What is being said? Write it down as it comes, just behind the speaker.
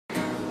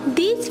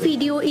This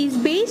video is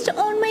based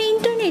on my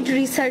internet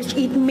research.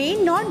 It may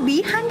not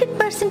be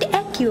 100%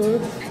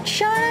 accurate.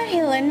 Sarah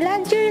Hyland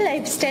Luxury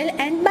Lifestyle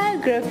and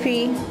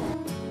Biography.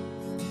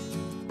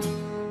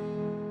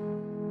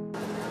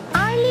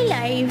 Early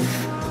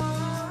life.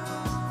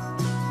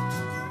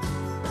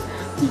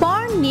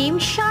 Born name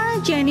Sarah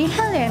Jenny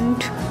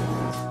Hyland.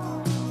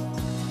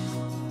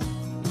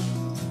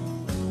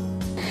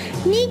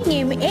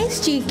 Nickname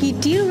SG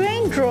Kitty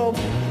Raindrop.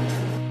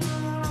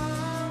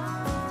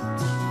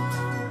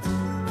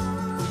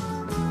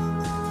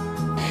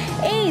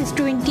 Age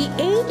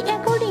 28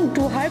 according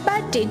to her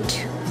birth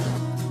date.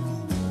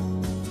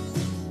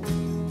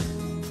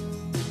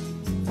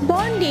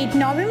 Born date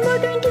November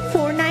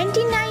 24,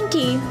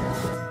 1990.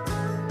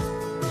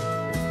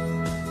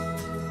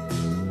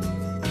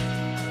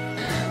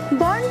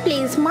 Born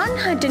place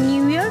Manhattan,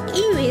 New York,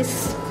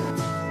 US.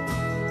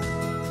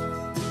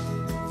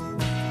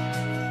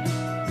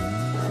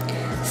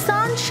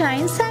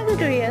 Sunshine,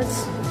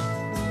 Sagittarius.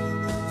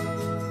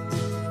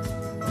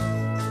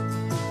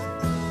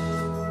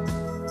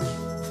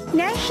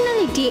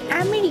 Nationality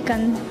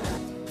American.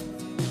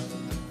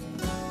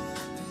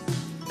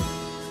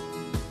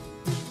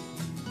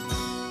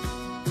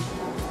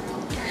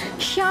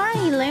 Sarah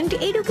Hyland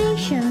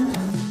education.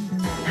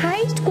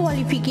 Highest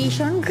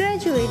qualification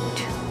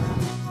graduate.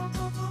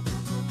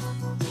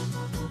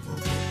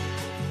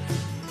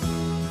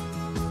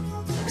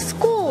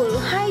 School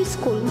high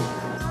school.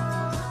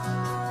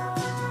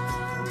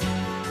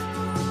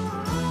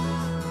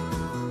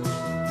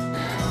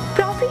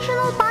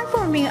 Professional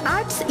Performing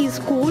Arts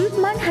School,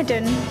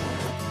 Manhattan.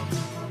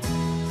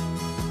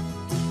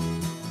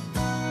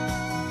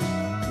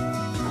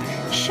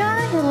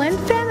 Sarah Hyland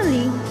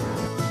family.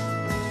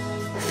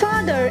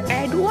 Father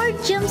Edward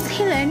James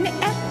Hyland,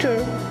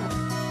 actor.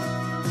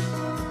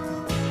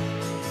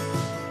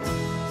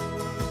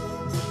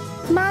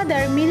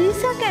 Mother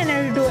Melissa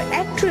Canardo,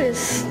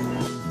 actress.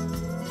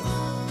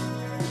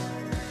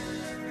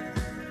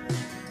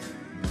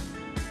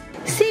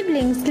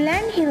 Siblings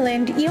Len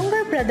Hyland,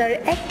 younger brother,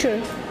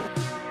 actor.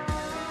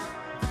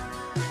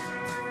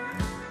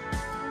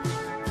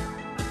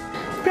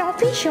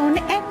 Profession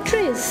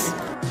actress.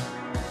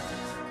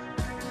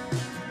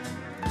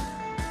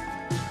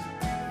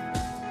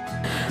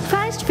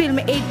 First film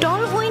A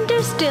Tall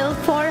Winter's Tale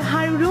for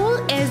her role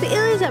as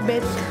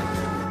Elizabeth.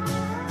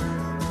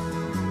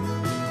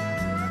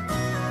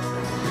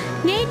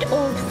 Net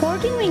worth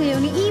 14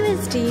 million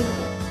USD.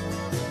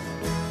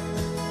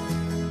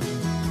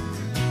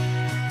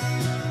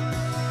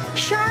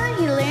 Sarah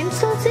Hyland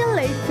social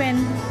life fan.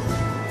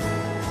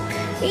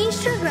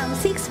 Instagram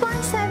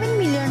 6.7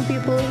 million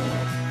people.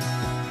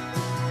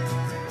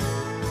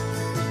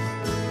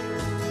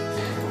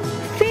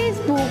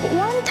 Facebook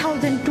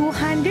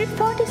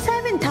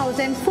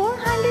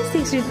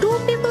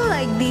 1,247,462 people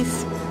like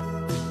this.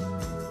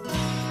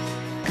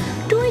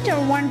 Twitter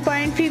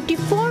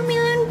 1.54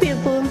 million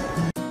people.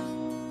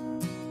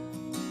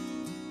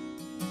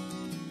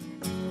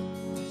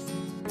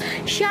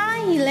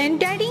 Sarah Hyland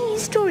dating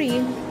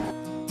history.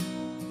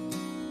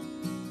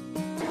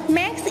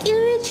 Max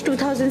age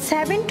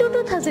 2007 to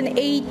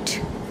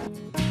 2008.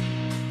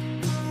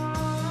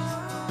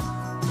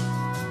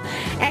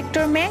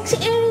 Actor Max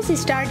Ayres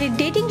started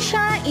dating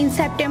Sarah in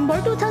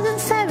September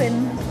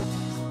 2007.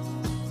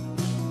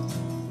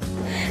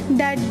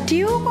 The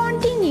duo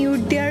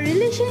continued their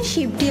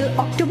relationship till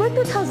October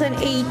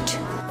 2008.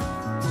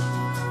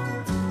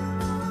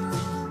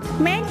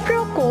 Matt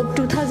Prokop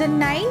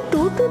 2009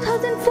 to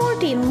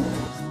 2014.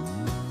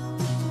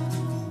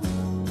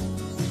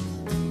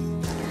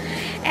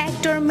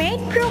 Actor Matt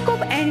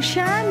Prokop and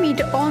Sarah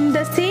meet on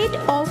the set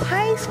of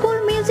High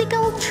School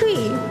Musical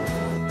 3.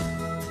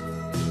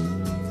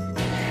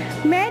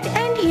 Matt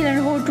and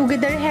Hyland, who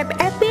together have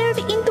appeared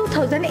in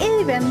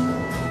 2011.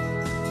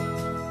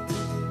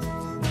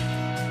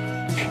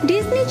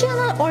 Disney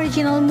Channel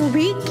original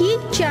movie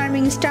Kid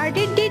Charming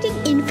started dating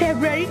in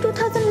February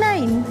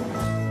 2009.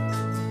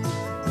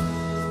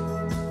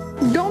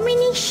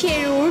 Dominic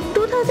Sherwood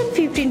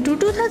 2015 to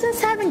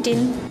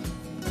 2017.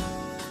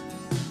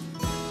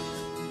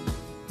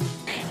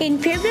 In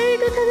February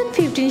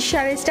 2015,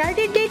 Sarah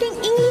started dating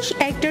English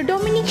actor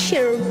Dominic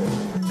Sherwood.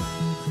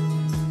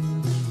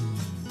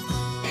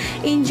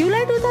 In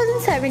July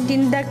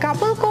 2017, the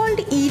couple called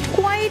it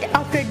quiet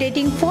after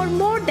dating for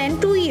more than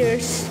 2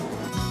 years.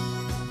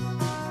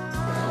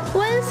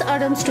 Wells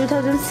Adams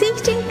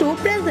 2016 to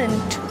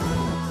present.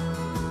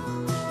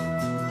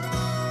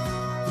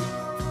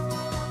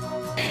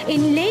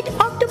 In late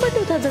October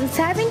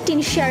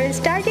 2017, Sarah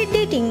started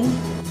dating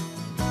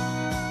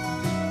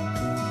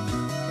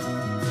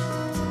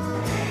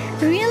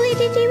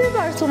reality TV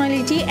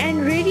personality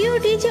and radio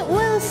DJ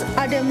Wells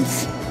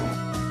Adams.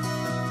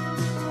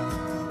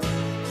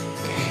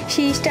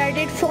 She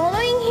started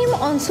following him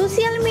on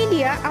social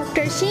media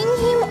after seeing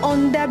him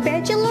on The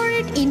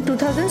Bachelorette in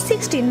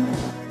 2016.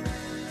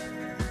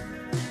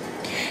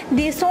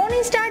 They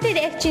soon started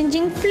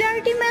exchanging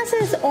flirty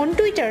messages on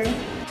Twitter.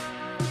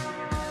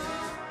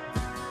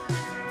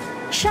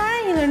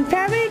 Sarah Hyland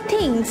favorite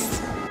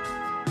things: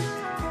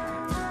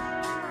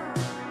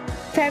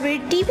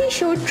 Favorite TV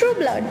show True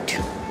Blood.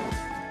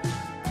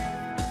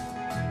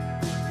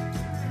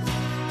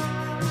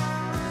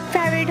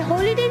 Favorite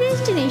holiday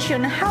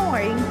destination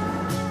Hawaii.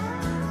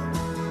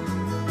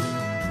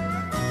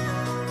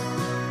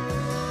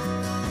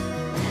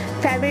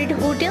 Favorite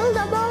hotel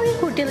The Bowery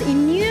Hotel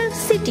in New York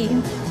City.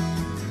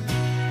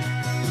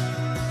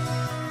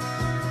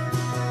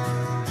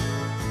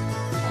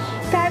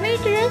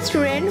 Favorite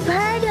restaurant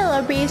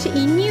Viadella Beach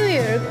in New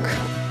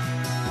York.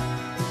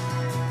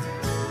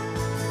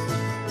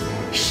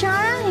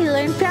 Sarah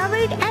Hyland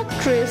favorite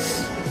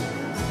actress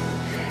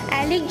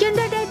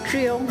Alexandra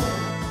Daddario.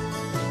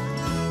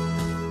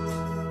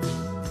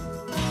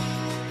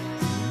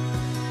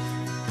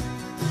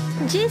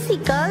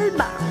 Jessica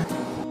Alba.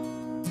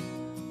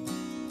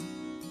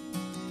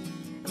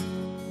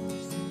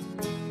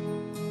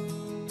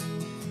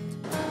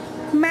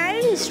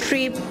 Meryl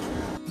Streep.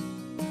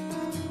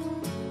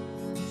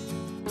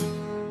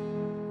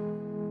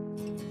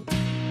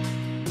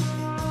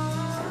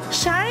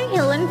 Sarah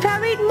Hyland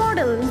favorite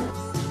model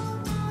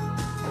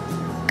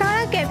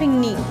Cara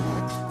Cavigny.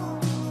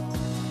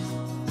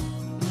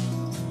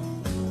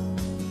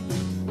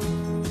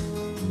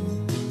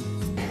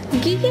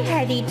 Gigi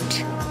Hadid.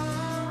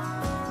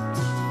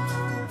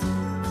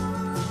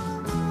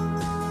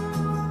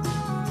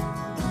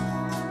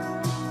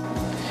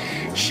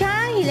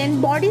 Sarah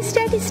Hyland body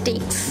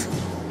statistics.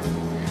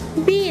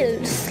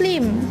 Build,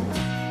 slim.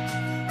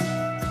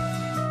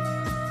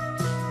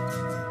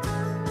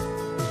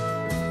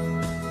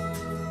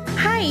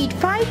 Height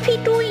 5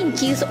 feet 2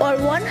 inches or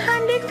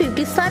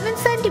 157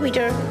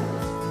 centimeter.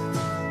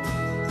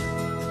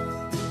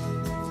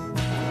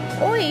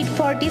 Weight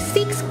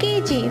 46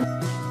 kg.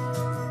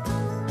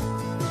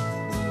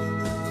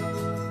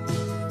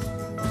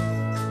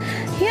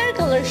 Hair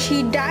color,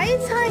 she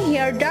dyes her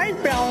hair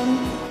dark brown.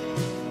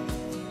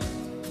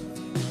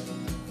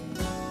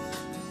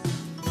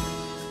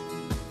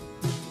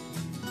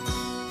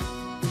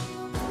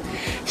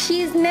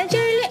 She is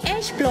naturally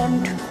ash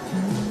blonde.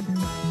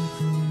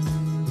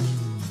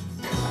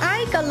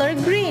 Eye color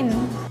green.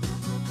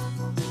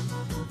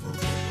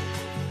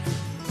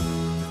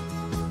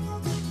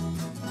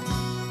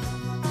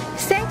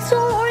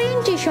 Sexual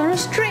orientation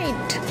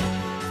straight.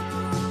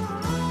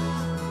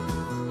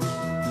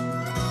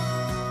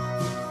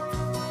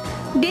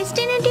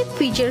 Distinctive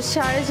features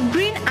are as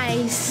green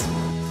eyes.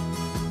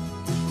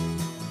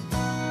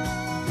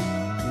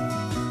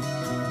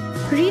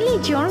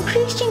 Religion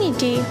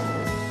Christianity.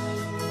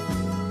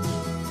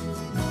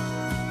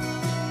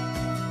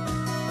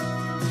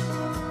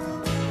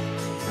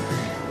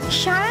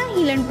 Sarah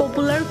Hyland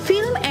popular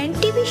film and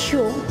TV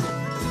show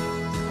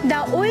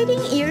The Wedding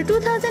Year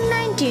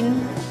 2019.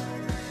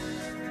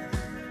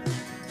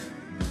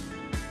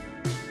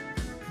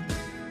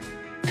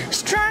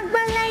 Struck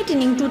by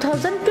Lightning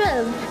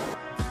 2012.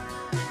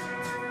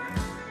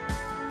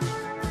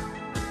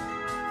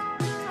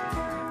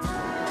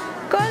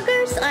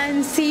 Cougars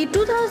and Sea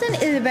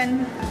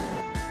 2011.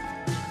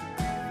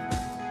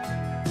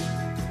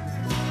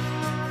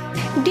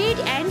 Date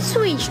and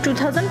Switch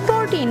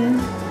 2014.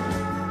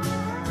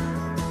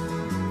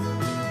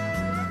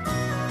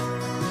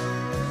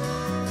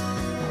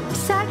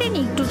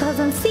 Satanic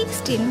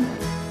 2016.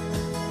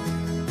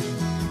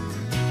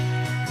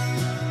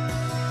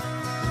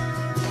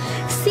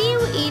 See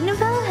You in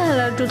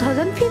Valhalla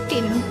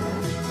 2015.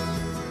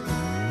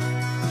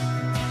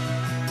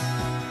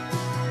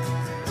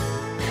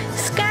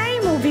 Scary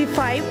Movie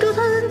 5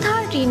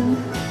 2013.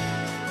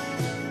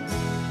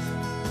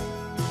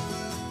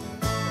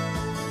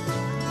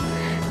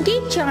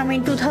 Did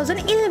Charming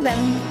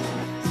 2011.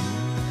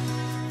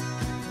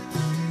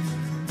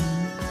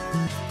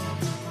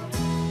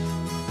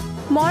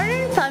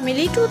 Modern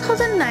Family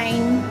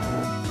 2009.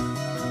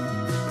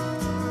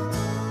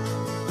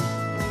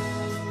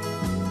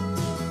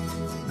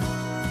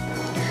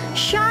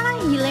 Sarah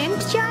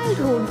Hyland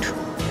Childhood.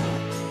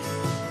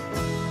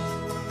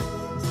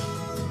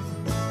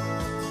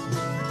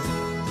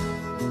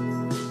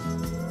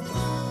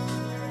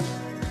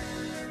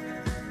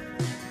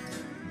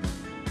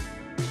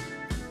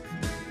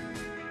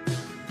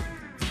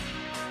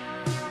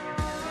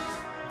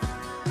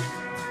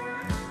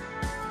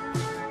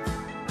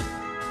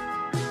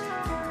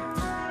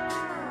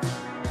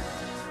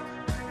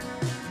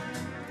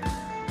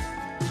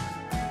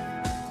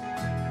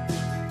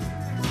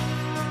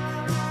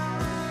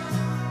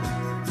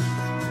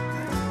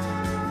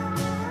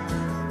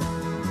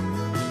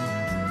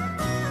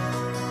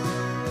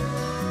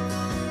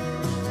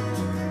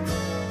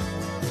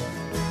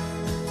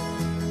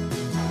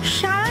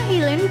 Sarah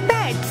Hyland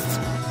pets.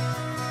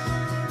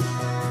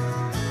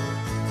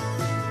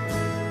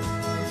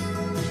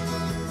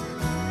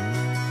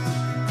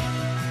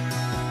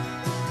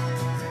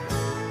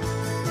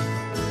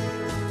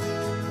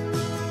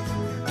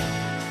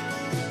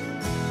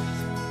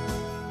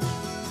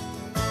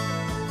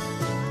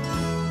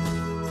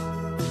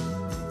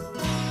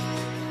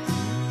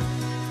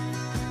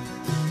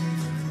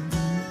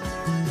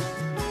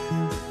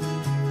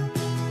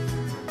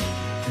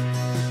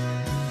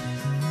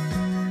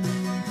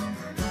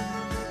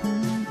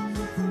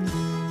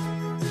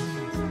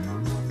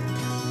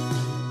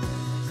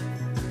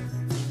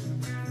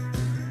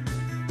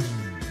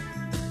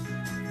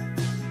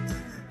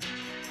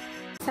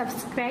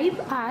 subscribe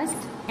us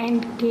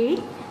and get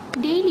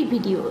daily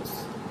videos.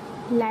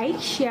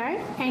 Like,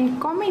 share and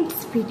comment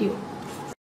this video.